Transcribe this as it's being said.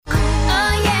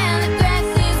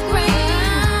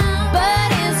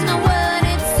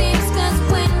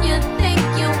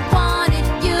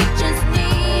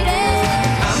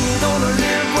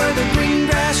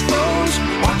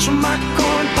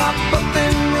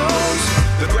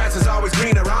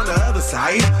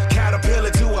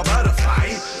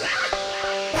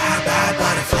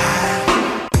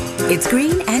It's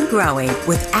Green and Growing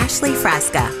with Ashley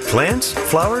Frasca Plants,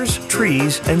 flowers,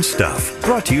 trees, and stuff.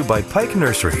 Brought to you by Pike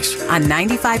Nurseries. on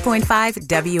 95.5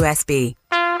 WSB.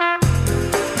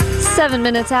 7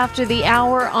 minutes after the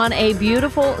hour on a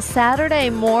beautiful Saturday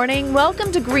morning.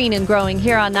 Welcome to Green and Growing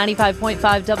here on 95.5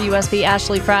 WSB.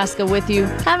 Ashley Frasca with you.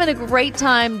 Having a great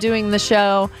time doing the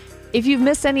show. If you've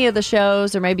missed any of the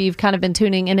shows, or maybe you've kind of been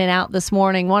tuning in and out this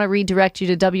morning, want to redirect you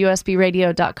to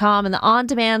WSBradio.com. In the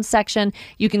on-demand section,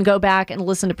 you can go back and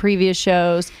listen to previous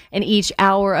shows and each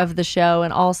hour of the show.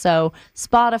 And also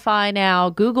Spotify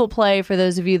now, Google Play for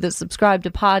those of you that subscribe to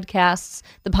podcasts,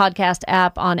 the podcast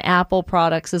app on Apple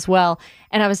products as well.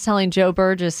 And I was telling Joe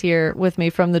Burgess here with me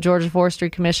from the Georgia Forestry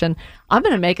Commission, I'm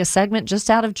going to make a segment just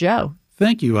out of Joe.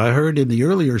 Thank you. I heard in the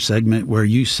earlier segment where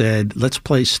you said, let's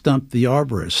play Stump the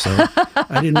Arborist. So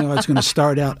I didn't know I was going to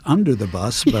start out under the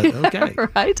bus, but okay.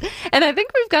 Right. And I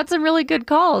think we've got some really good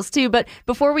calls, too. But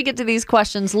before we get to these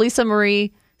questions, Lisa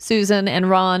Marie, Susan, and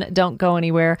Ron, don't go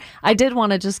anywhere. I did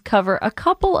want to just cover a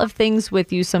couple of things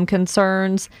with you, some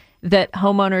concerns that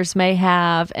homeowners may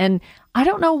have. And I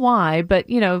don't know why, but,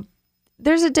 you know,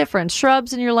 there's a difference.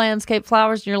 Shrubs in your landscape,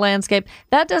 flowers in your landscape,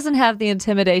 that doesn't have the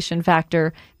intimidation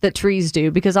factor that trees do,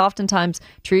 because oftentimes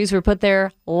trees were put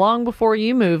there long before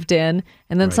you moved in,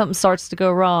 and then something starts to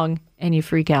go wrong and you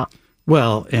freak out.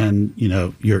 Well, and, you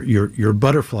know, your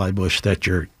butterfly bush that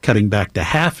you're cutting back to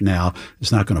half now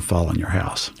is not going to fall on your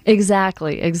house.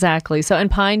 Exactly. So,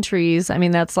 and pine trees, I mean,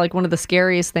 that's like one of the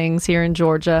scariest things here in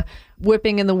Georgia.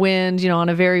 Whipping in the wind, you know, on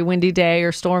a very windy day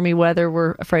or stormy weather,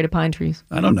 we're afraid of pine trees.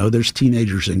 I don't know. There's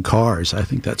teenagers in cars. I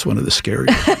think that's one of the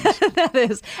scariest things. That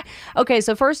is. Okay,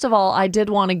 so first of all, I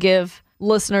did want to give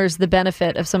listeners the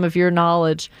benefit of some of your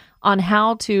knowledge on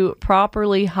how to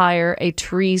properly hire a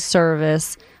tree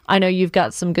service. I know you've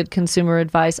got some good consumer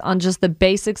advice on just the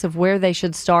basics of where they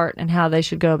should start and how they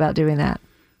should go about doing that.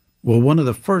 Well, one of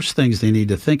the first things they need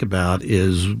to think about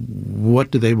is,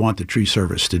 what do they want the tree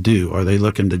service to do? Are they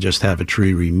looking to just have a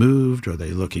tree removed? Are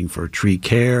they looking for tree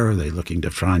care? Are they looking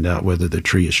to find out whether the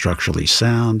tree is structurally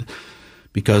sound?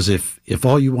 Because if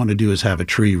all you want to do is have a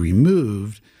tree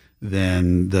removed,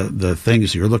 then the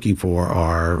things you're looking for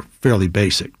are fairly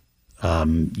basic.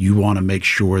 You want to make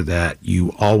sure that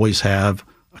you always have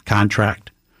a contract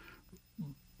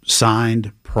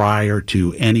signed prior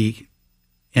to any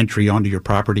entry onto your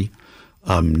property.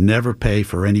 Never pay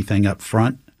for anything up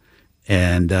front,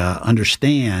 and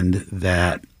understand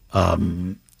that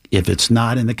if it's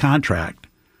not in the contract,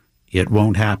 it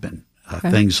won't happen.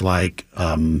 Things like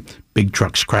big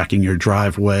trucks cracking your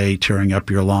driveway, tearing up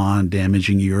your lawn,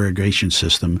 damaging your irrigation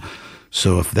system.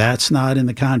 So if that's not in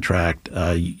the contract,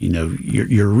 you know,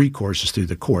 your recourse is through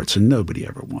the courts, and nobody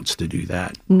ever wants to do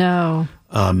that. No.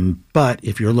 But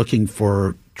if you're looking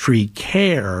for tree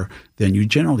care, then you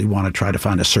generally want to try to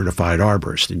find a certified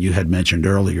arborist. And you had mentioned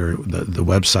earlier the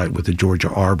website with the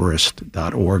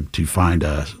georgiaarborist.org to find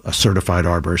a certified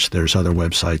arborist. There's other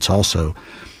websites also.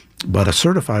 But a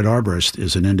certified arborist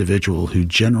is an individual who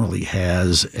generally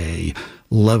has a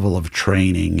level of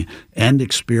training and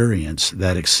experience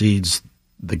that exceeds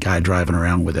the guy driving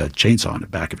around with a chainsaw in the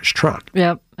back of his truck.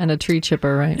 Yep, and a tree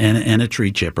chipper, right? And a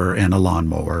tree chipper and a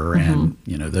lawnmower and,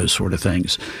 you know, those sort of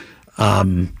things.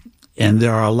 And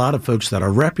there are a lot of folks that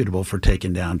are reputable for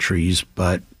taking down trees,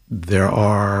 but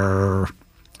there's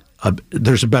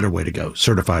a better way to go,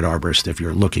 certified arborist, if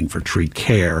you're looking for tree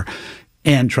care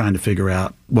and trying to figure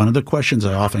out. One of the questions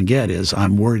I often get is,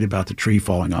 I'm worried about the tree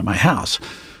falling on my house.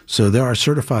 So there are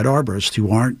certified arborists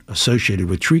who aren't associated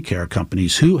with tree care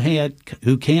companies who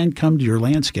can come to your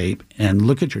landscape and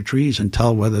look at your trees and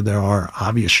tell whether there are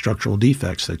obvious structural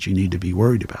defects that you need to be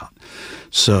worried about.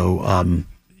 So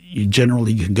you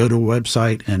can go to a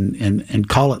website and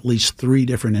call at least 3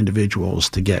 different individuals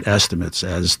to get estimates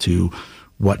as to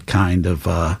what kind of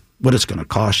what it's going to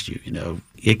cost you. You know,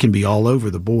 it can be all over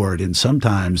the board, and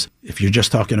sometimes if you're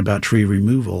just talking about tree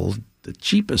removal, the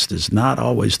cheapest is not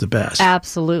always the best.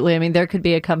 Absolutely. I mean, there could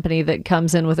be a company that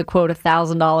comes in with a quote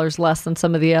 $1,000 less than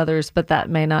some of the others, but that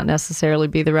may not necessarily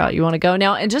be the route you want to go.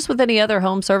 Now, and just with any other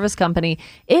home service company,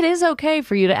 it is okay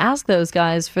for you to ask those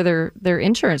guys for their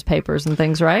insurance papers and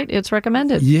things, right? It's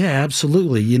recommended. Yeah,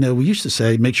 absolutely. You know, we used to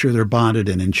say make sure they're bonded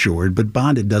and insured, but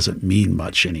bonded doesn't mean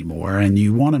much anymore. And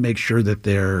you want to make sure that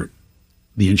the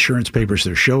insurance papers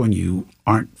they're showing you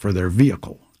aren't for their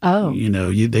vehicle. Oh, you know,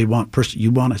 you want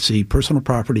to see personal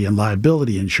property and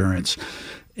liability insurance,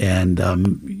 and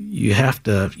you have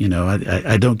to. You know,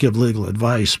 I don't give legal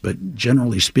advice, but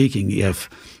generally speaking,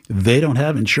 if they don't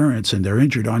have insurance and they're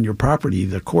injured on your property,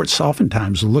 the courts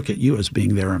oftentimes look at you as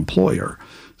being their employer,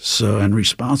 and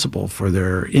responsible for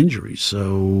their injuries.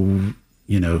 So,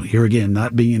 here again,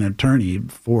 not being an attorney,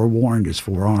 forewarned is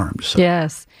forearmed. So.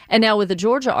 Yes. And now with the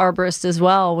Georgia Arborist as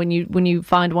well, when you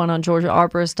find one on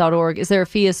georgiaarborist.org, is there a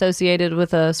fee associated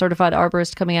with a certified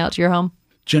arborist coming out to your home?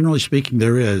 Generally speaking,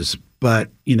 there is. But,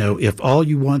 if all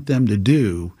you want them to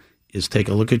do is take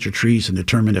a look at your trees and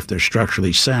determine if they're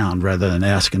structurally sound rather than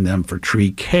asking them for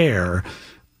tree care,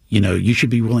 you should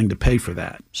be willing to pay for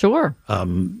that. Sure.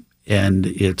 And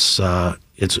it's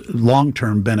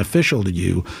long-term beneficial to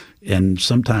you, and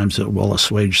sometimes it will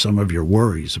assuage some of your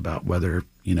worries about whether,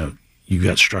 you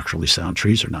got structurally sound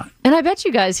trees or not. And I bet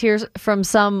you guys hear from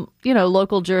some,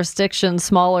 local jurisdictions,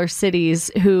 smaller cities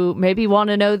who maybe want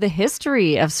to know the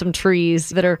history of some trees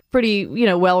that are pretty,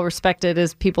 well respected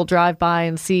as people drive by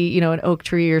and see, an oak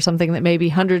tree or something that may be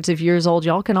hundreds of years old.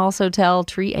 Y'all can also tell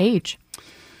tree age.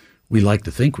 We like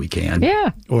to think we can.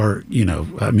 Yeah. Or,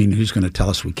 who's going to tell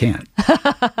us we can't?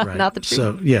 Right? Not the truth.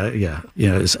 So, yeah.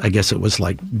 I guess it was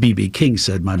like B.B. King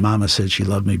said, my mama said she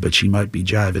loved me, but she might be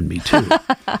jiving me too.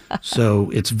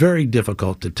 So it's very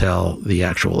difficult to tell the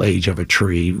actual age of a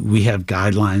tree. We have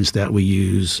guidelines that we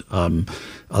use.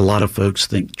 A lot of folks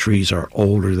think trees are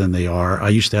older than they are. I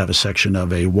used to have a section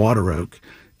of a water oak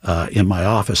in my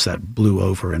office that blew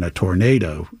over in a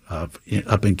tornado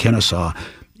up in Kennesaw.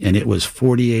 And it was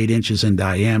 48 inches in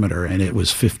diameter, and it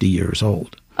was 50 years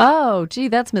old. Oh, gee,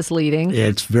 that's misleading.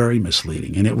 It's very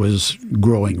misleading. And it was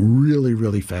growing really,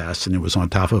 really fast, and it was on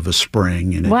top of a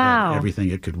spring, and it had everything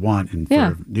it could want in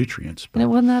form of nutrients. But, and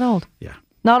it wasn't that old. Yeah.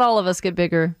 Not all of us get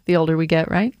bigger the older we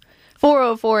get, right?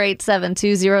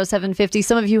 404-872-0750.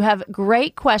 Some of you have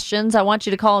great questions. I want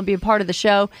you to call and be a part of the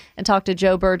show and talk to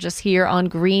Joe Burgess here on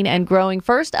Green and Growing.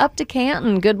 First up to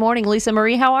Canton. Good morning, Lisa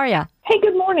Marie. How are you? Hey,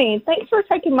 good morning. Thanks for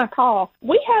taking my call.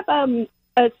 We have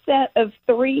a set of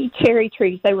 3 cherry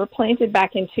trees. They were planted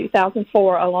back in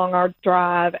 2004 along our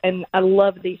drive, and I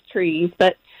love these trees.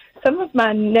 But some of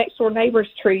my next-door neighbor's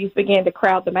trees began to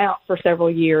crowd them out for several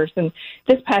years. And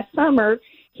this past summer,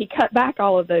 he cut back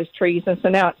all of those trees, and so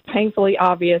now it's painfully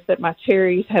obvious that my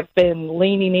cherries have been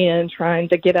leaning in, trying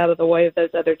to get out of the way of those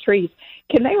other trees.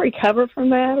 Can they recover from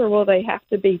that, or will they have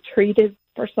to be treated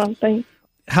for something?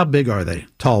 How big are they,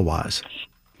 tall-wise?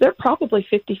 They're probably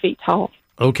 50 feet tall.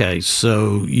 Okay,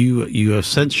 so you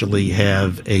essentially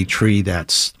have a tree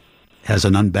has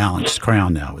an unbalanced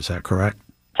crown now. Is that correct?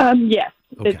 Yes.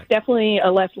 Okay. It's definitely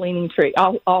a left-leaning tree,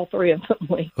 all 3 of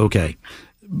them. Okay.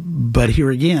 But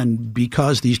here again,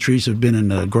 because these trees have been in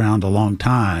the ground a long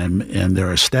time and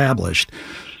they're established,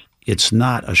 it's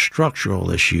not a structural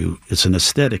issue. It's an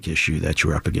aesthetic issue that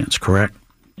you're up against, correct?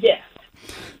 Yes.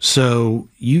 So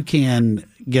you can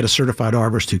get a certified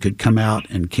arborist who could come out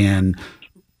and can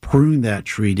prune that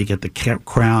tree to get the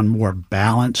crown more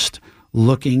balanced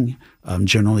looking.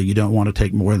 Generally, you don't want to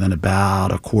take more than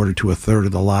about a quarter to a third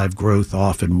of the live growth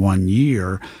off in 1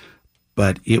 year.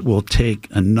 But it will take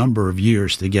a number of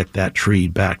years to get that tree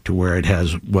back to where it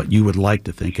has what you would like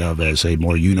to think of as a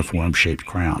more uniform shaped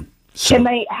crown. So,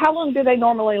 how long do they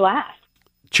normally last?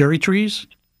 Cherry trees?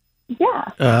 Yeah.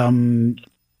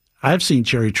 I've seen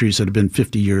cherry trees that have been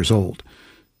 50 years old.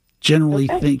 Generally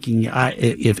thinking,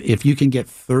 if you can get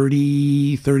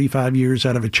 30, 35 years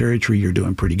out of a cherry tree, you're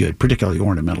doing pretty good, particularly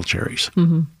ornamental cherries.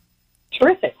 Mm-hmm.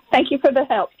 Terrific. Thank you for the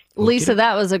help. Lisa,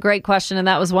 that was a great question, and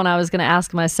that was one I was going to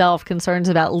ask myself, concerns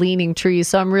about leaning trees,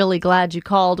 so I'm really glad you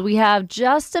called. We have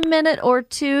just a minute or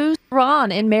two.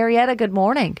 Ron in Marietta, good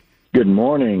morning. Good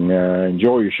morning.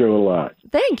 Enjoy your show a lot.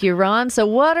 Thank you, Ron. So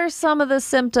what are some of the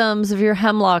symptoms of your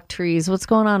hemlock trees? What's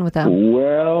going on with them?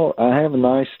 Well, I have a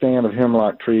nice stand of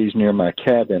hemlock trees near my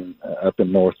cabin up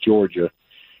in North Georgia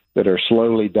that are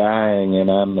slowly dying,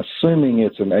 and I'm assuming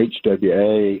it's an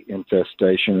HWA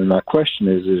infestation. And my question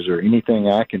is there anything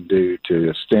I can do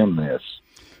to stem this?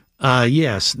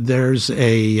 Yes, there's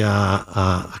a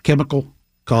chemical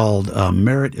called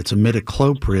Merit. It's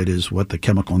imidacloprid is what the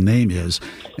chemical name is,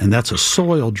 and that's a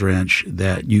soil drench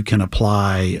that you can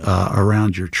apply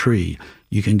around your tree.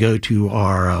 You can go to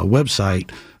our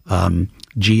website,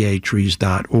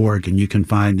 gatrees.org, and you can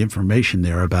find information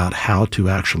there about how to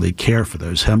actually care for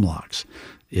those hemlocks.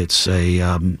 It's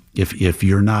a if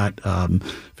you're not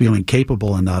feeling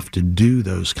capable enough to do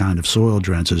those kind of soil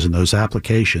drenches and those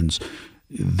applications,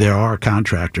 there are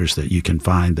contractors that you can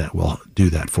find that will do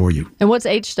that for you. And what's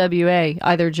HWA,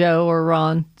 either Joe or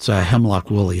Ron? It's a hemlock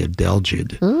woolly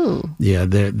adelgid. Ooh. Yeah,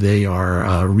 they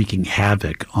are wreaking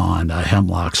havoc on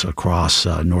hemlocks across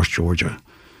North Georgia.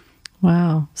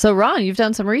 Wow. So, Ron, you've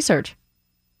done some research.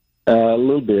 A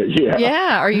little bit, yeah.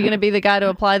 Yeah. Are you going to be the guy to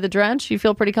apply the drench? You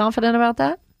feel pretty confident about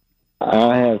that?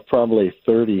 I have probably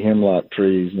 30 hemlock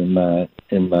trees in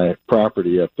my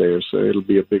property up there, so it'll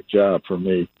be a big job for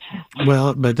me.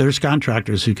 Well, but there's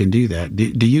contractors who can do that.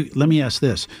 Do you? Let me ask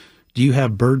this: do you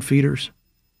have bird feeders?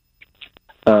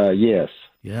 Yes.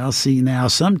 Yeah, I'll see now.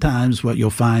 Sometimes what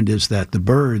you'll find is that the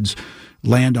birds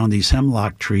land on these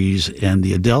hemlock trees, and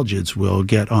the adelgids will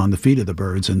get on the feet of the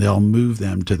birds, and they'll move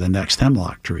them to the next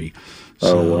hemlock tree.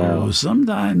 So wow.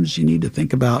 Sometimes you need to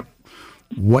think about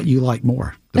what you like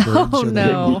more. The birds Oh, or the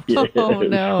no. Yes. Oh,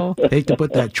 no. hate to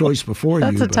put that choice before you.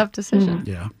 That's a but, tough decision.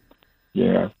 Yeah.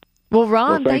 Yeah. Well,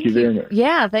 Ron, Well, thank you very much.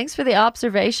 Yeah, thanks for the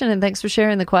observation, and thanks for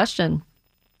sharing the question.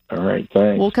 All right.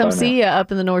 Thanks. We'll come Bye see now. you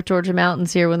up in the North Georgia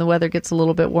mountains here when the weather gets a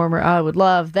little bit warmer. I would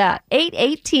love that.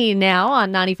 8:18 now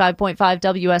on 95.5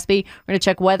 WSB. We're going to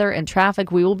check weather and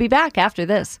traffic. We will be back after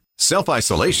this.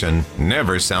 Self-isolation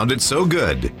never sounded so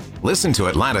good. Listen to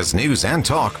Atlanta's news and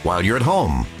talk while you're at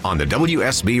home on the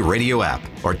WSB radio app,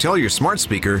 or tell your smart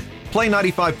speaker, play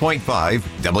 95.5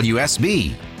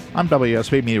 WSB. I'm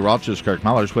WSB meteorologist Kirk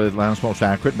Mullers with Atlanta's most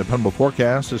accurate and dependable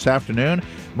forecast this afternoon.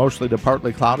 Mostly to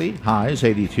partly cloudy, highs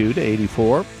 82 to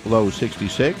 84, low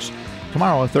 66.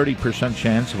 Tomorrow, a 30%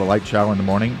 chance of a light shower in the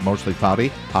morning, mostly cloudy,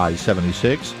 high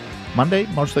 76. Monday,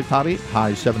 mostly cloudy,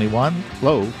 high 71,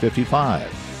 low 55.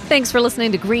 Thanks for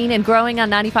listening to Green and Growing on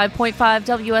 95.5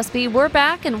 WSB. We're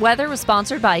back, and weather was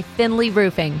sponsored by Finley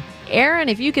Roofing. Aaron,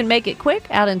 if you can make it quick,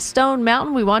 out in Stone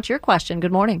Mountain, we want your question.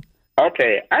 Good morning.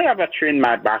 Okay, I have a tree in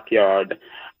my backyard.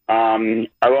 Around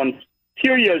a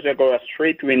few years ago, a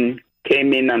straight wind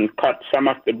came in and cut some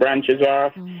of the branches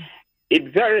off.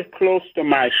 It's very close to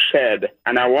my shed,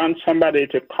 and I want somebody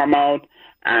to come out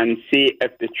and see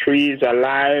if the tree is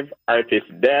alive or if it's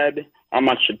dead, how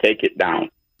much to take it down.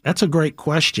 That's a great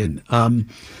question. And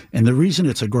the reason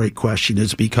it's a great question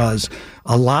is because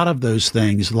a lot of those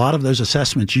things, a lot of those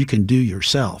assessments you can do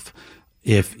yourself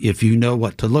if you know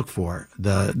what to look for.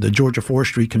 The Georgia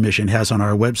Forestry Commission has on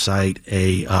our website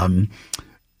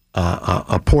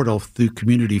a portal through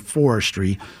Community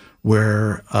Forestry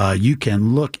where you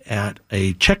can look at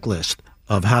a checklist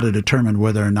of how to determine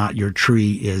whether or not your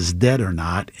tree is dead or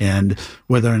not, and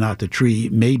whether or not the tree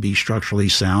may be structurally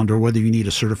sound, or whether you need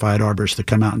a certified arborist to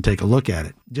come out and take a look at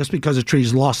it. Just because a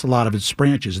tree's lost a lot of its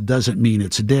branches doesn't mean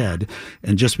it's dead,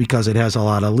 and just because it has a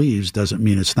lot of leaves doesn't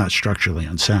mean it's not structurally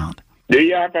unsound. Do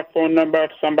you have a phone number of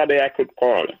somebody I could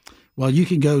call? Well, you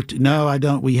can go to, no, I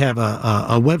don't. We have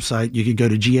a website. You can go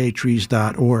to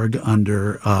gatrees.org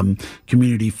under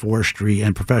community forestry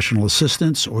and professional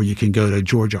assistance, or you can go to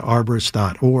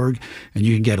georgiaarborist.org, and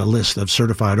you can get a list of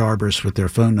certified arborists with their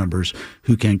phone numbers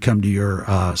who can come to your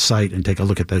site and take a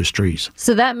look at those trees.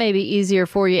 So that may be easier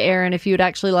for you, Aaron, if you'd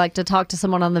actually like to talk to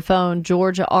someone on the phone,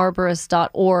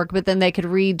 georgiaarborist.org, but then they could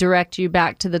redirect you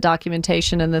back to the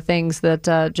documentation and the things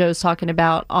that Joe's talking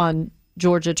about on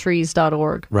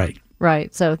georgiatrees.org.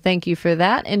 Right. So thank you for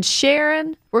that. And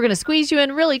Sharon, we're going to squeeze you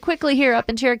in really quickly here up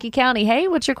in Cherokee County. Hey,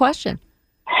 what's your question?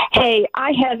 Hey,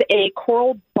 I have a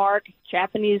coral bark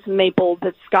Japanese maple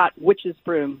that's got witch's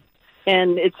broom,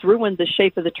 and it's ruined the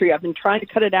shape of the tree. I've been trying to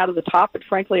cut it out of the top, but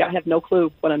frankly, I have no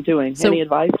clue what I'm doing. So, any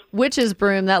advice? Witch's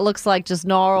broom, that looks like just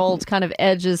gnarled kind of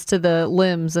edges to the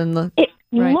limbs and the... It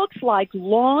looks like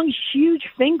long, huge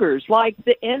fingers, like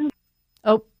the end.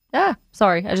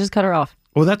 Sorry, I just cut her off.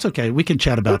 Well, that's okay. We can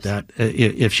chat about that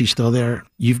if she's still there.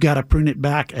 You've got to prune it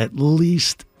back at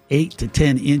least 8 to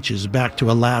 10 inches back to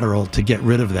a lateral to get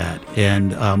rid of that.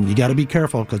 And you got to be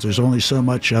careful because there's only so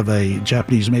much of a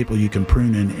Japanese maple you can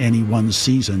prune in any one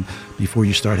season before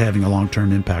you start having a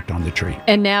long-term impact on the tree.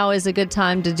 And now is a good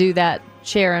time to do that,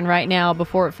 Sharon, right now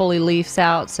before it fully leaves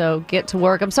out. So get to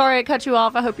work. I'm sorry I cut you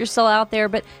off. I hope you're still out there.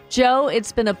 But Joe,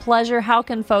 it's been a pleasure. How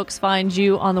can folks find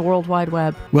you on the World Wide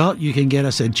Web? Well, you can get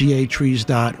us at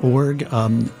gatrees.org.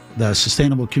 The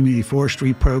Sustainable Community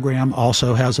Forestry Program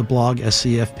also has a blog,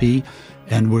 SCFP,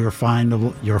 and you're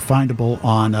findable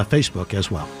on Facebook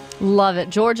as well. Love it.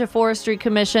 Georgia Forestry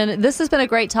Commission. This has been a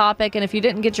great topic, and if you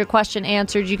didn't get your question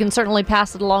answered, you can certainly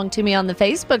pass it along to me on the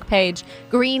Facebook page,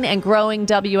 Green and Growing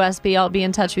WSB. I'll be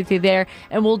in touch with you there,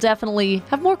 and we'll definitely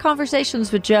have more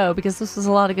conversations with Joe because this was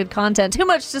a lot of good content. Too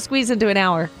much to squeeze into an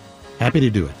hour. Happy to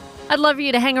do it. I'd love for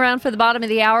you to hang around for the bottom of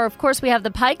the hour. Of course, we have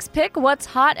the Pike's Pick, what's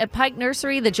hot at Pike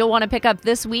Nursery that you'll want to pick up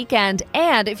this weekend.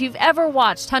 And if you've ever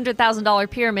watched $100,000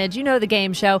 Pyramid, you know the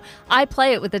game show. I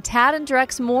play it with the Tad and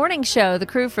Drex Morning Show. The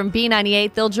crew from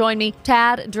B98, they'll join me,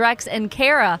 Tad, Drex, and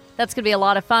Kara. That's going to be a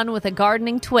lot of fun with a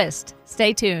gardening twist.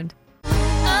 Stay tuned. Oh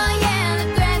yeah,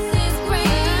 the grass is green.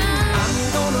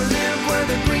 I'm gonna live where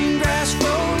the green grass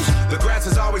grows. The grass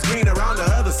is always greener on the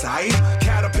other side.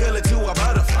 Caterpillar to a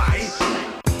butterfly.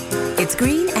 It's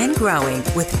Green and Growing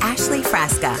with Ashley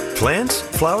Frasca Plants,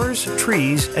 flowers,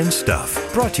 trees, and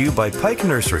stuff. Brought to you by Pike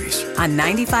Nurseries. on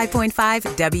 95.5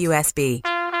 WSB.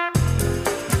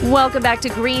 Welcome back to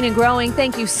Green and Growing.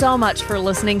 Thank you so much for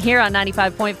listening here on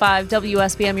 95.5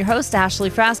 WSB. I'm your host, Ashley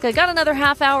Frasca. Got another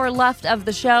half hour left of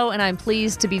the show, and I'm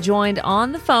pleased to be joined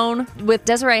on the phone with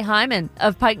Desiree Hyman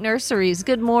of Pike Nurseries.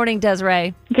 Good morning,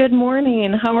 Desiree. Good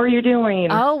morning. How are you doing?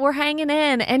 Oh, we're hanging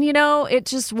in. And you know, it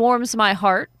just warms my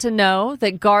heart to know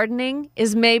that gardening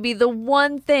is maybe the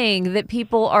one thing that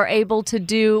people are able to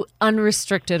do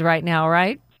unrestricted right now,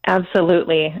 right?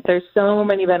 Absolutely. There's so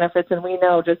many benefits, and we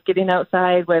know just getting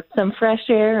outside with some fresh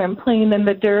air and playing in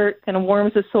the dirt kind of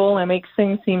warms the soul and makes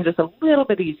things seem just a little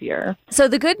bit easier. So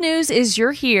the good news is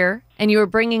you're here and you're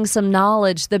bringing some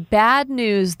knowledge. The bad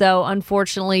news, though,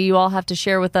 unfortunately, you all have to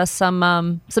share with us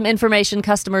some information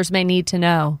customers may need to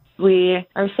know. We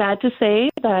are sad to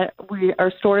say that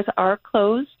our stores are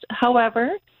closed. However,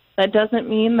 that doesn't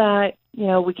mean that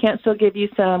we can't still give you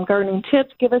some gardening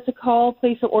tips. Give us a call,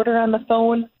 place an order on the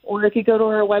phone, or if you go to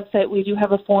our website, we do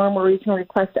have a form where you can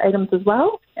request items as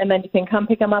well, and then you can come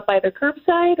pick them up either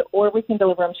curbside or we can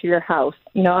deliver them to your house.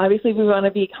 Obviously we want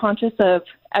to be conscious of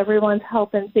everyone's health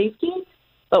and safety,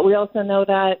 but we also know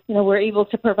that, we're able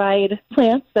to provide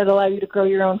plants that allow you to grow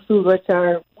your own food, which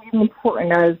are really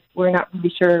important as we're not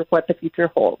really sure what the future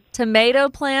holds. Tomato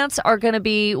plants are going to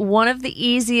be one of the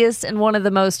easiest and one of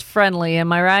the most friendly,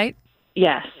 am I right?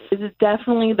 Yes, it is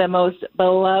definitely the most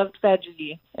beloved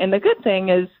veggie. And the good thing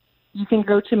is you can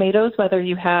grow tomatoes whether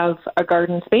you have a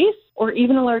garden space or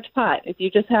even a large pot. If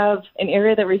you just have an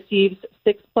area that receives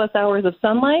 6+ hours of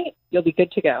sunlight, you'll be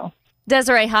good to go.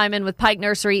 Desiree Hyman with Pike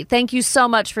Nursery, thank you so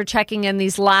much for checking in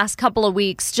these last couple of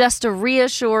weeks just to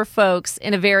reassure folks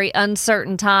in a very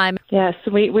uncertain time. Yes,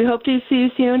 we hope to see you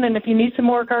soon. And if you need some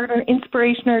more garden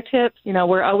inspiration or tips,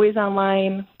 we're always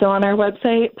online. So on our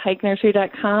website,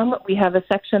 pikenursery.com, we have a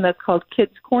section that's called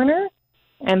Kids Corner.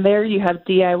 And there you have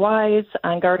DIYs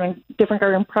on different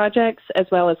garden projects, as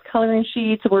well as coloring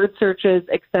sheets, word searches,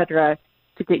 etc.,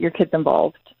 to get your kids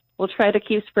involved. We'll try to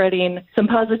keep spreading some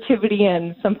positivity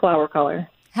and some flower color.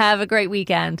 Have a great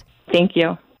weekend. Thank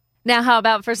you. Now, how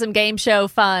about for some game show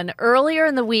fun? Earlier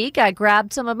in the week, I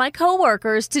grabbed some of my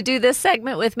coworkers to do this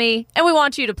segment with me, and we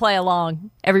want you to play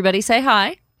along. Everybody say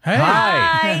hi. Hey.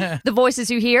 Hi. The voices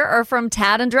you hear are from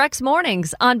Tad and Drex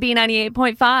Mornings on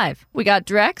B98.5. We got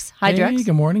Drex. Hi, Drex. Hey,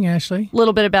 good morning, Ashley. A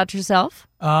little bit about yourself.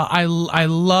 I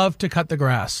love to cut the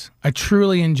grass. I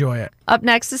truly enjoy it. Up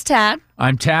next is Tad.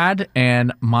 I'm Tad,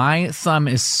 and my thumb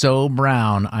is so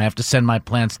brown, I have to send my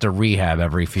plants to rehab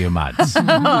every few months.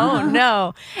 Oh,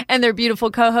 no. And their beautiful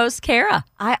co-host, Kara.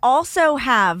 I also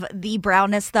have the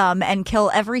brownest thumb and kill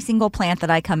every single plant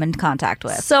that I come into contact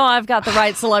with. So I've got the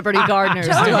right celebrity gardeners,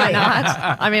 do I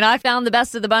not? I mean, I found the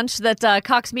best of the bunch that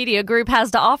Cox Media Group has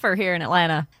to offer here in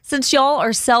Atlanta. Since y'all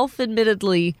are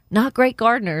self-admittedly not great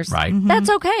gardeners, right?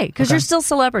 That's okay, because you're still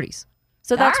celebrities.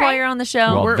 So that's why you're on the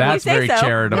show. Well, that's very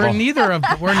charitable. We're neither of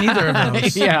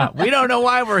those. Yeah, we don't know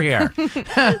why we're here.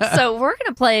 So we're going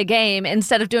to play a game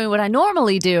instead of doing what I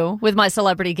normally do with my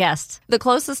celebrity guests. The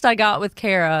closest I got with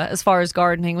Kara as far as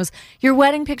gardening was your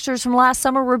wedding pictures from last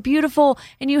summer were beautiful,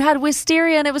 and you had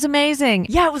wisteria, and it was amazing.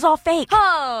 Yeah, it was all fake.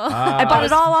 Oh. I bought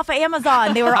it all off of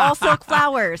Amazon. They were all silk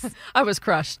flowers. I was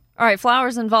crushed. All right,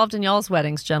 flowers involved in y'all's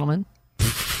weddings, gentlemen.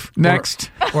 Next.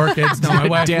 Orchids. No, my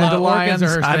wife. Dandelions. Orchids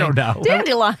are her I don't thing. know.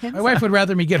 Dandelions. My wife would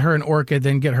rather me get her an orchid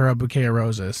than get her a bouquet of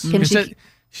roses. Can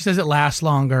She says it lasts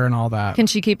longer and all that. Can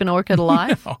she keep an orchid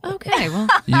alive? No. Okay, well.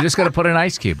 You just got to put an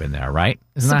ice cube in there, right?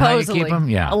 Isn't that how you Supposedly. keep them?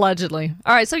 Yeah. Allegedly.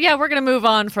 All right, so yeah, we're going to move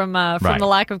on from the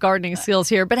lack of gardening skills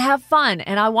here, but have fun.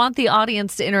 And I want the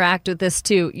audience to interact with this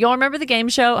too. Y'all remember the game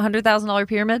show, $100,000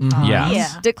 Pyramid? Yes.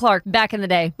 Yeah. Dick Clark back in the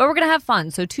day. But we're going to have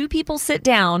fun. So two people sit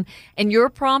down and you're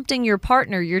prompting your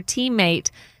partner, your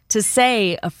teammate, to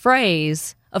say a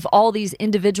phrase of all these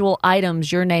individual items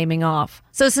you're naming off.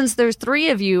 So since there's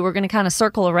three of you, we're going to kind of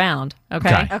circle around,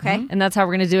 okay? Okay. And that's how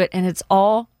we're going to do it. And it's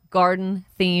all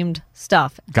garden-themed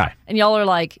stuff. Okay. And y'all are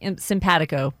like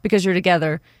simpatico because you're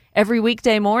together every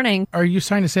weekday morning. Are you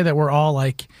trying to say that we're all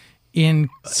like in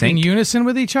unison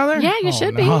with each other? Yeah, you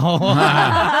should be.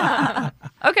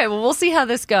 Okay, well, we'll see how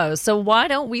this goes. So why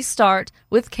don't we start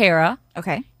with Kara?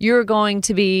 Okay. You're going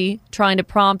to be trying to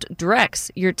prompt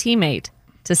Drex, your teammate,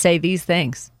 to say these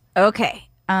things. Okay.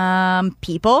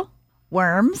 People,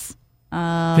 worms.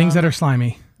 Things that are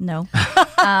slimy. No.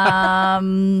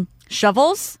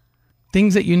 Shovels.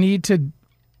 Things that you need to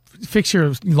fix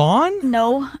your lawn?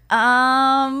 No.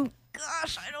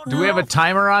 Gosh, I don't know. Do we have a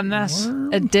timer on this?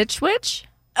 A ditch witch?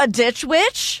 A ditch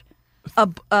witch?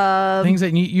 Things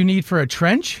that you need for a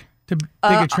trench To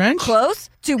dig a trench? Close.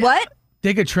 To what?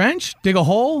 Dig a trench? Dig a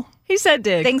hole? He said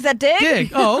dig. Things that dig?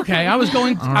 Dig. Oh, okay. I was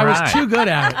too good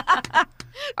at it.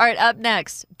 All right, up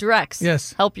next, Drex.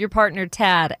 Yes. Help your partner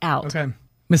Tad out. Okay.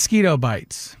 Mosquito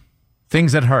bites.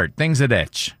 Things that hurt. Things that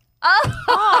itch.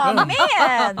 Oh,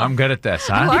 man. I'm good at this,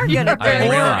 huh? You are good at I this.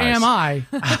 Or realize. am I?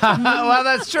 Well,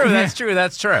 that's true. That's true.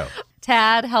 That's true.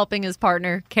 Tad helping his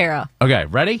partner Kara. Okay,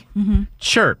 ready? Mm-hmm.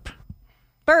 Chirp.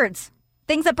 Birds.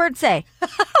 Things that birds say.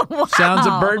 Sounds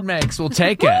a bird makes. We'll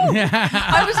take it.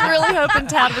 I was really hoping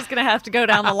Tad was going to have to go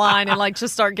down the line and like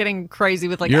just start getting crazy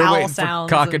with like You're owl waiting sounds.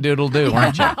 for cock-a-doodle-doo,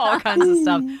 aren't you? All kinds of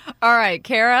stuff. All right,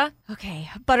 Kara. Okay.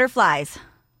 Butterflies.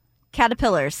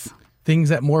 Caterpillars. Things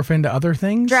that morph into other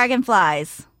things?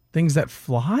 Dragonflies. Things that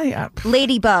fly?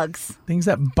 Ladybugs. Things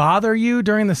that bother you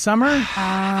during the summer?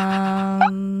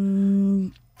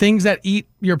 Things that eat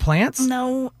your plants?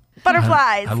 No.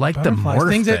 Butterflies. I like the Butterflies. morph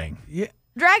Things that- thing. yeah.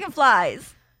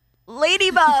 Dragonflies.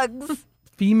 Ladybugs.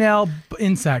 Female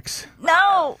insects.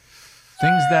 No.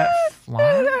 Things that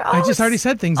fly. I just already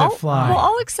said things that fly. Well,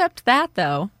 I'll accept that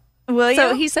though. Will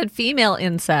So you? he said female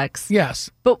insects. Yes.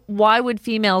 But why would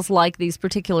females like these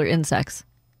particular insects?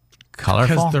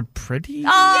 Colorful. Because they're pretty? Yay!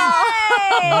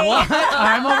 What?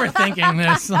 I'm overthinking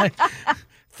this. Like,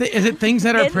 is it things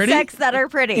that are pretty? Insects that are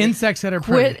pretty. Insects that are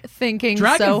pretty. Quit thinking so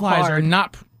Dragonflies hard. are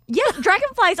not. Yes,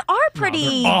 dragonflies are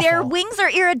pretty. they're awful. Their wings are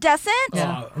iridescent.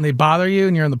 And they bother you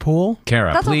and you're in the pool?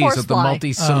 Kara, That's a please, with the horsefly.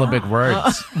 multi-syllabic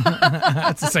words.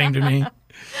 That's the same to me.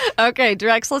 Okay,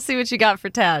 Drex, let's see what you got for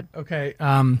Tad. Okay.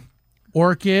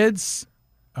 Orchids.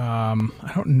 I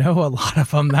don't know a lot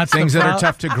of them. That's Things the that are prob-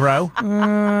 tough to grow.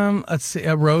 Let's see.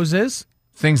 Roses.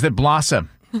 Things that blossom.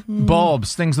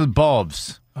 Bulbs. Things with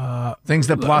bulbs. Things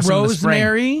that blossom in the spring.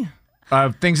 Rosemary.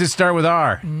 Things that start with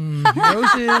R.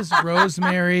 Roses.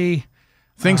 Rosemary.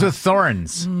 Things with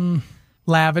thorns.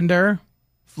 Lavender.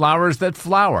 Flowers that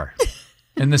flower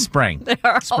in the spring. They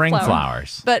are all Spring flowers.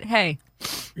 flowers. But hey,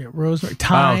 Yeah, rosemary.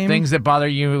 Thyme. Oh, things that bother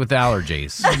you with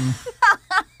allergies.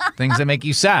 Things that make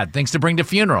you sad. Things to bring to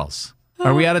funerals.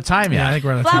 Are we out of time yet? Yeah, I think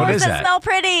we're out of time. Flowers What is that that? smell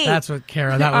pretty. That's what,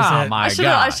 Kara. That was Oh it. my I should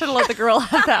gosh. have let the girl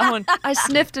have that one. I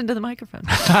sniffed into the microphone.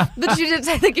 But you did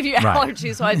say they give you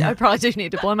allergies, so I probably do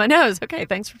need to blow my nose. Okay,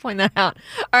 thanks for pointing that out.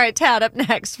 All right, Tad, up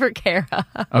next for Kara.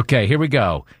 Okay, here we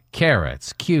go.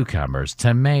 Carrots, cucumbers,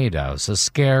 tomatoes, a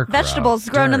scarecrow. Vegetables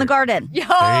grown in the garden. Yo, There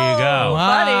you go.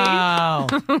 Wow.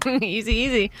 buddy.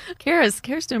 Easy. Kara's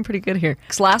doing pretty good here.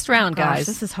 Last round, Gosh, guys.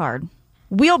 this is hard.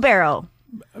 Wheelbarrow.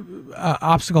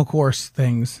 Obstacle course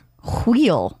things.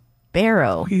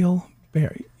 Wheelbarrow.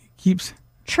 Wheelbarrow. Keeps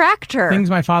Tractor. things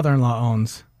my father-in-law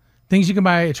owns. Things you can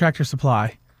buy at Tractor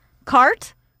Supply.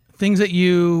 Cart. Things that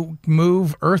you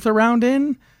move earth around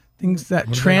in. Things that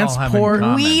What do they all have in transport.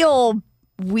 common?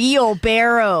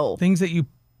 Wheelbarrow. Things that you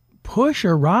push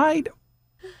or ride.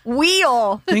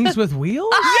 Wheel. Things with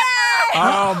wheels.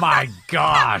 Oh my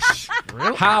gosh.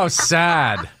 How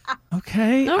sad.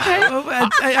 Okay.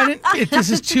 I didn't.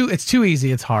 It's too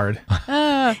easy. It's hard.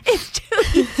 It's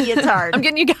too easy. It's hard. I'm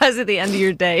getting you guys at the end of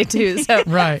your day, too. So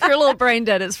Right. if you're a little brain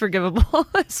dead, it's forgivable.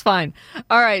 It's fine.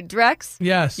 All right, Drex.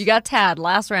 Yes. You got Tad.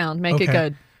 Last round. Make it Okay.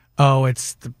 good. Oh,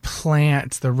 it's the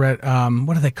plants. The red.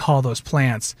 What do they call those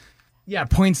plants? Yeah,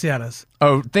 poinsettias.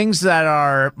 Oh, things that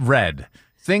are red.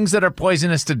 Things that are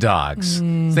poisonous to dogs.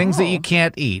 Things that you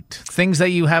can't eat. Things that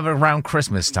you have around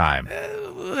Christmas time.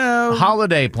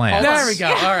 Holiday plants. There we go.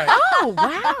 All right. Oh,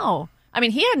 wow. I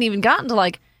mean, he hadn't even gotten to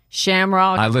like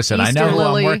shamrock. Listen, I Easter know who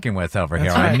lily. I'm working with over here.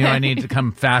 That's I right. knew I need to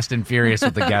come fast and furious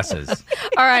with the guesses.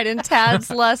 All right, and Tad's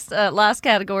last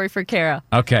category for Kara.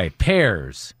 Okay,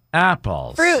 pears,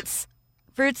 apples. Fruits.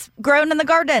 Fruits grown in the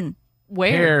garden.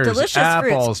 Where? Pears, Delicious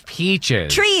apples,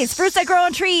 peaches. Trees. Fruits that grow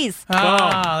on trees.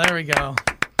 Ah, there we go.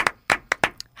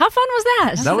 How fun was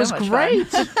that? That was so much great.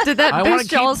 Did that I wanna boost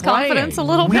keep y'all's confidence a playing.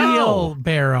 little bit?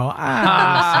 Wheelbarrow.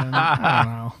 I don't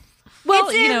know. Well,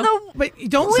 it's you in know, the But you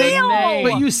don't say. Wheel.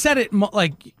 But you said it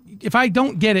like. If I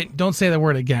don't get it, don't say the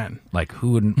word again. Like,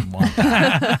 who wouldn't want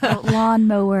that?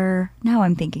 lawnmower. Now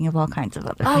I'm thinking of all kinds of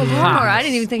other Oh, things. lawnmower. I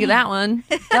didn't even think of that one.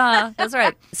 Duh. That's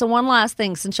right. So one last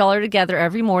thing, since y'all are together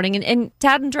every morning, and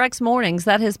Tad and Drex Mornings,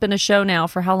 that has been a show now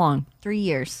for how long? 3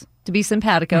 years. To be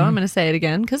simpatico, I'm going to say it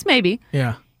again, because maybe.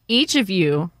 Yeah. Each of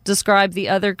you describe the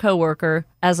other coworker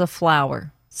as a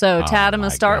flower. So, Tad, I'm going my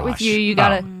to start with gosh. you. You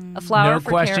got a flower No for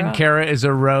question, Kara. Kara is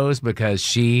a rose because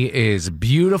she is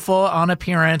beautiful on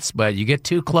appearance, but you get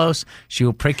too close, she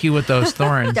will prick you with those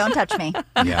thorns. Don't touch me.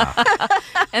 Yeah.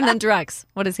 And then Drex,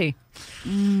 what is he?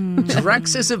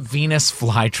 Drex is a Venus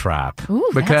flytrap Ooh,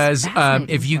 that's because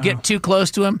fascinating. if you get too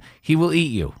close to him, he will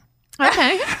eat you.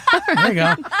 Okay. There you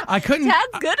go. I couldn't.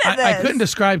 Tad's good at I this. couldn't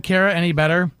describe Kara any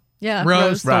better. Yeah,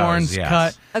 Rose, thorns, yes.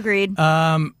 cut. Agreed.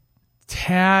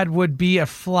 Tad would be a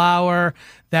flower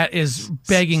that is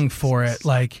begging for it.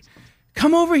 Like,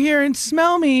 come over here and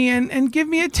smell me and give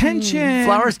me attention.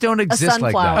 Flowers don't exist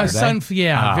like sunflower. that.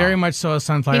 Yeah, Oh. very much so a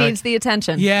sunflower. He needs the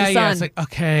attention. Yeah, the yeah. sun. It's like,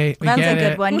 okay, we That's get a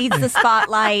good it. one. Needs the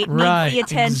spotlight, Right, needs the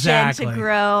attention exactly. to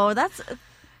grow. That's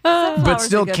But sunflower's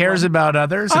still a good cares one. about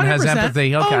others and has 100%.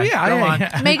 empathy. Okay, Oh, yeah, go yeah, on.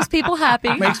 yeah. Makes people happy.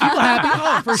 Makes people happy.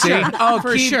 Oh, for See? sure. Oh,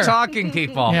 for keep sure. talking,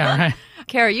 people. Yeah, right.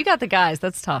 Kara, you got the guys.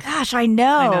 That's tough. Gosh, I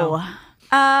know.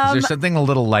 Is there something a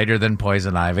little lighter than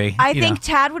poison ivy? I You think know.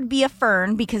 Tad would be a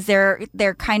fern because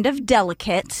they're kind of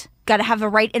delicate. Got to have the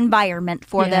right environment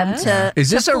for them to Is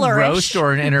this to a flourish. roast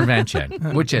or an intervention?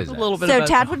 Which is it? So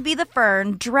Tad would be the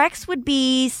fern. Drex would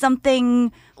be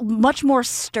something much more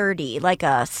sturdy, like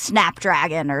a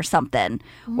snapdragon or something,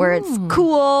 where it's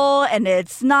cool and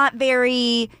it's not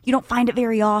very. You don't find it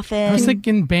very often. I was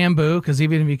thinking bamboo because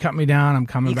even if you cut me down, I'm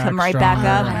coming You back come right stronger.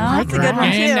 back up. Oh, that's a good one,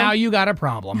 And too. now you got a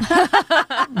problem.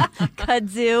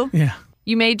 Kudzu. Yeah.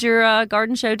 You made your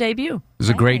garden show debut. It was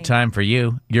a great time for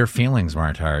you. Your feelings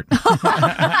weren't hurt.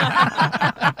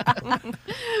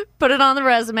 Put it on the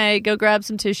resume. Go grab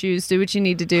some tissues. Do what you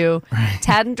need to do.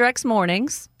 Tad and Drex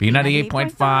mornings.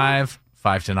 B98.5,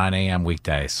 5 to 9 a.m.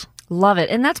 weekdays. Love it.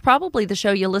 And that's probably the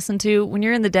show you listen to when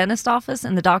you're in the dentist office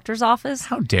and the doctor's office.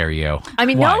 How dare you? I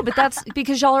mean, Why? no, but that's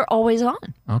because y'all are always on.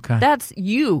 Okay. That's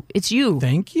you. It's you.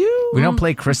 Thank you. We don't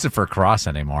play Christopher Cross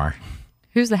anymore.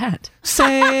 Who's that?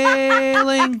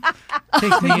 Sailing.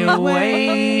 Take me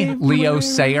away. Leo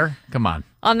Sayer. Come on.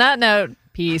 On that note,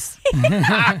 peace.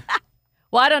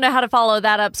 Well, I don't know how to follow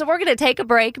that up, so we're going to take a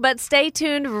break, but stay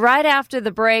tuned right after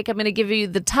the break. I'm going to give you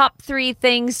the top 3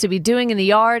 things to be doing in the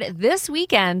yard this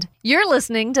weekend. You're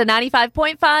listening to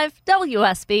 95.5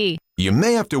 WSB. You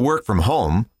may have to work from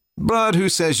home, but who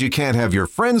says you can't have your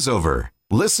friends over?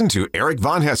 Listen to Eric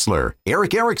Von Hessler,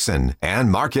 Eric Erickson, and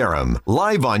Mark Aram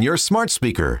live on your smart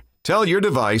speaker. Tell your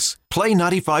device, play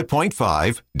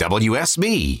 95.5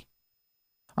 WSB.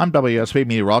 I'm WSB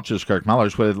meteorologist Kirk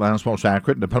Mellers with Atlanta's most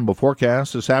accurate and dependable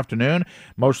forecast this afternoon.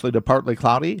 Mostly to partly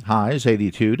cloudy, highs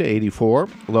 82 to 84,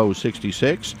 low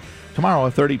 66. Tomorrow,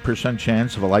 a 30%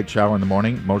 chance of a light shower in the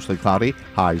morning, mostly cloudy,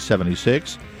 high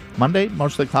 76. Monday,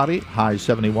 mostly cloudy, high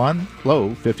 71,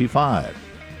 low 55.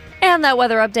 And that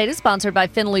weather update is sponsored by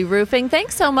Finley Roofing.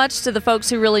 Thanks so much to the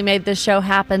folks who really made this show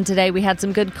happen today. We had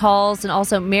some good calls, and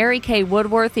also Mary Kay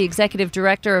Woodworth, the executive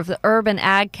director of the Urban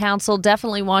Ag Council.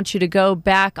 Definitely want you to go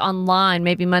back online,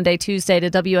 maybe Monday, Tuesday,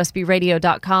 to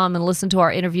WSBradio.com and listen to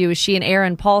our interview with she and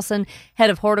Aaron Paulson,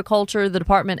 head of horticulture, the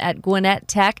department at Gwinnett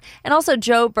Tech, and also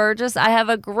Joe Burgess. I have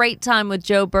a great time with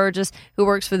Joe Burgess, who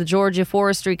works for the Georgia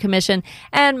Forestry Commission,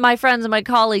 and my friends and my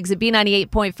colleagues at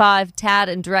B98.5, Tad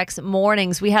and Drex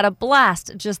Mornings. We had a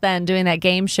blast just then doing that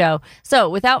game show. So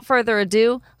without further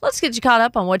ado, let's get you caught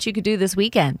up on what you could do this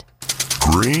weekend.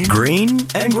 Green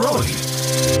and growing.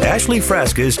 Ashley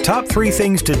Frasca's top 3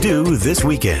 things to do this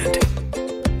weekend.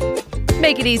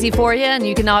 Make it easy for you, and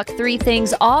you can knock 3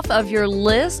 things off of your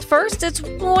list. First, it's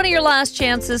one of your last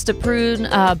chances to prune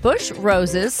bush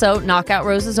roses, so knockout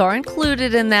roses are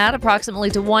included in that, approximately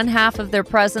to 1/2 of their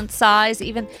present size,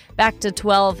 even back to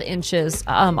 12 inches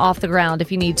off the ground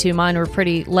if you need to. Mine were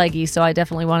pretty leggy, so I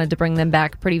definitely wanted to bring them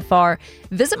back pretty far.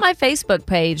 Visit my Facebook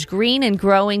page, Green and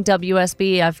Growing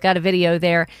WSB. I've got a video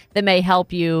there that may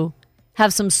help you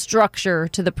have some structure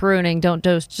to the pruning. Don't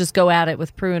just go at it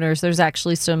with pruners. There's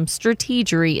actually some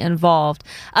strategery involved.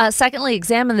 Secondly,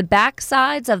 examine the back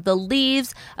sides of the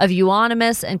leaves of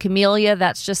euonymus and camellia.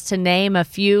 That's just to name a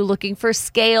few. Looking for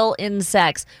scale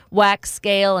insects. Wax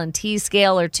scale and tea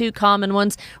scale are 2 common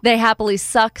ones. They happily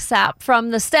suck sap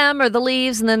from the stem or the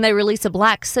leaves, and then they release a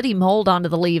black sooty mold onto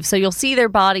the leaves. So you'll see their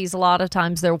bodies. A lot of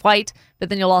times they're white, but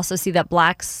then you'll also see that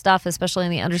black stuff, especially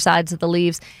on the undersides of the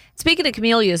leaves. Speaking of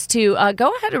camellias, too,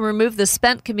 go ahead and remove the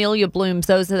spent camellia blooms,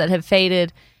 those that have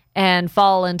faded and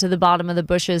fall into the bottom of the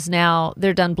bushes now.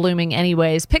 They're done blooming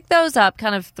anyways. Pick those up,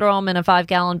 kind of throw them in a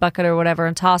 5-gallon bucket or whatever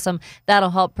and toss them. That'll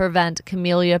help prevent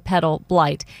camellia petal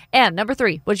blight. And number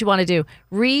 3, what you want to do,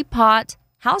 repot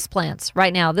houseplants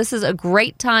right now. This is a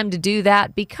great time to do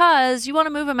that because you want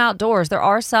to move them outdoors. There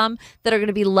are some that are going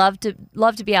to be love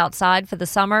to be outside for the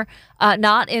summer,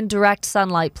 not in direct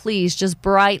sunlight, please, just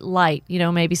bright light,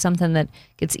 maybe something that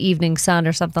gets evening sun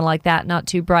or something like that, not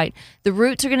too bright. The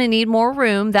roots are going to need more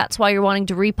room. That's why you're wanting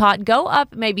to repot. Go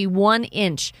up maybe 1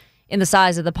 inch in the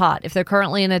size of the pot. If they're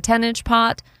currently in a 10-inch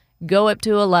pot, go up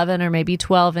to 11 or maybe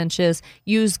 12 inches.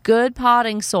 Use good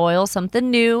potting soil, something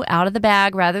new out of the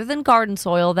bag rather than garden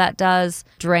soil that does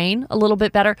drain a little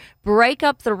bit better. Break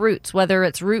up the roots, whether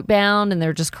it's root bound and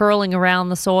they're just curling around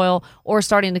the soil or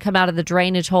starting to come out of the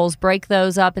drainage holes. Break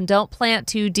those up and don't plant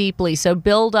too deeply. So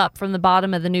build up from the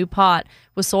bottom of the new pot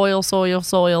with soil,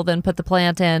 then put the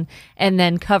plant in, and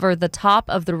then cover the top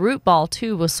of the root ball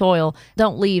too with soil.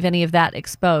 Don't leave any of that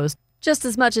exposed. Just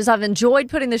as much as I've enjoyed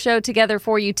putting the show together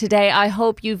for you today, I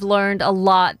hope you've learned a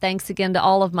lot. Thanks again to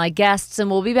all of my guests,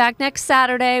 and we'll be back next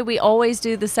Saturday. We always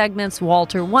do the segments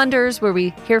Walter Wonders, where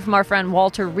we hear from our friend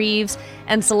Walter Reeves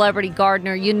and Celebrity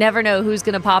Gardener. You never know who's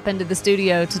going to pop into the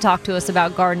studio to talk to us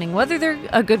about gardening, whether they're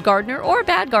a good gardener or a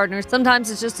bad gardener. Sometimes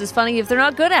it's just as funny if they're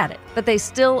not good at it, but they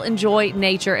still enjoy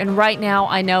nature. And right now,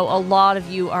 I know a lot of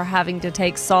you are having to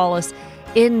take solace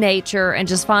in nature and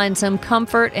just find some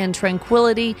comfort and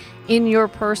tranquility in your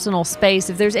personal space.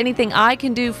 If there's anything I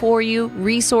can do for you,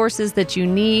 resources that you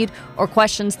need, or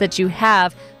questions that you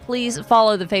have, please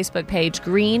follow the Facebook page,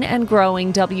 Green and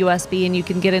Growing WSB, and you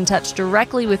can get in touch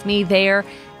directly with me there.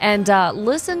 And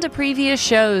listen to previous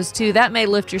shows, too. That may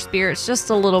lift your spirits just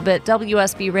a little bit.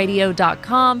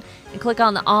 WSBradio.com, and click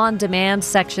on the On Demand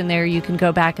section there. You can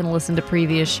go back and listen to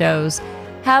previous shows.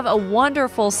 Have a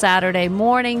wonderful Saturday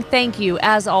morning. Thank you,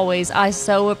 as always. I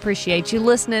so appreciate you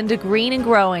listening to Green and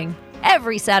Growing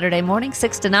every Saturday morning,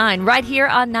 6 to 9, right here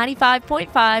on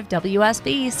 95.5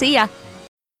 WSB. See ya.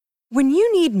 When you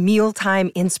need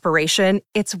mealtime inspiration,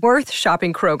 it's worth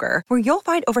shopping Kroger, where you'll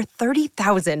find over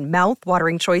 30,000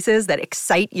 mouth-watering choices that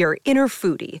excite your inner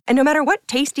foodie. And no matter what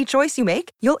tasty choice you make,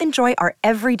 you'll enjoy our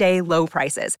everyday low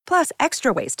prices, plus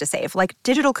extra ways to save, like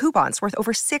digital coupons worth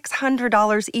over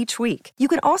 $600 each week. You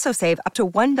can also save up to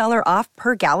 $1 off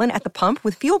per gallon at the pump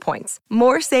with fuel points.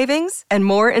 More savings and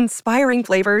more inspiring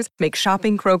flavors make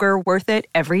shopping Kroger worth it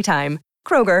every time.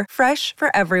 Kroger, fresh for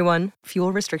everyone.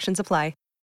 Fuel restrictions apply.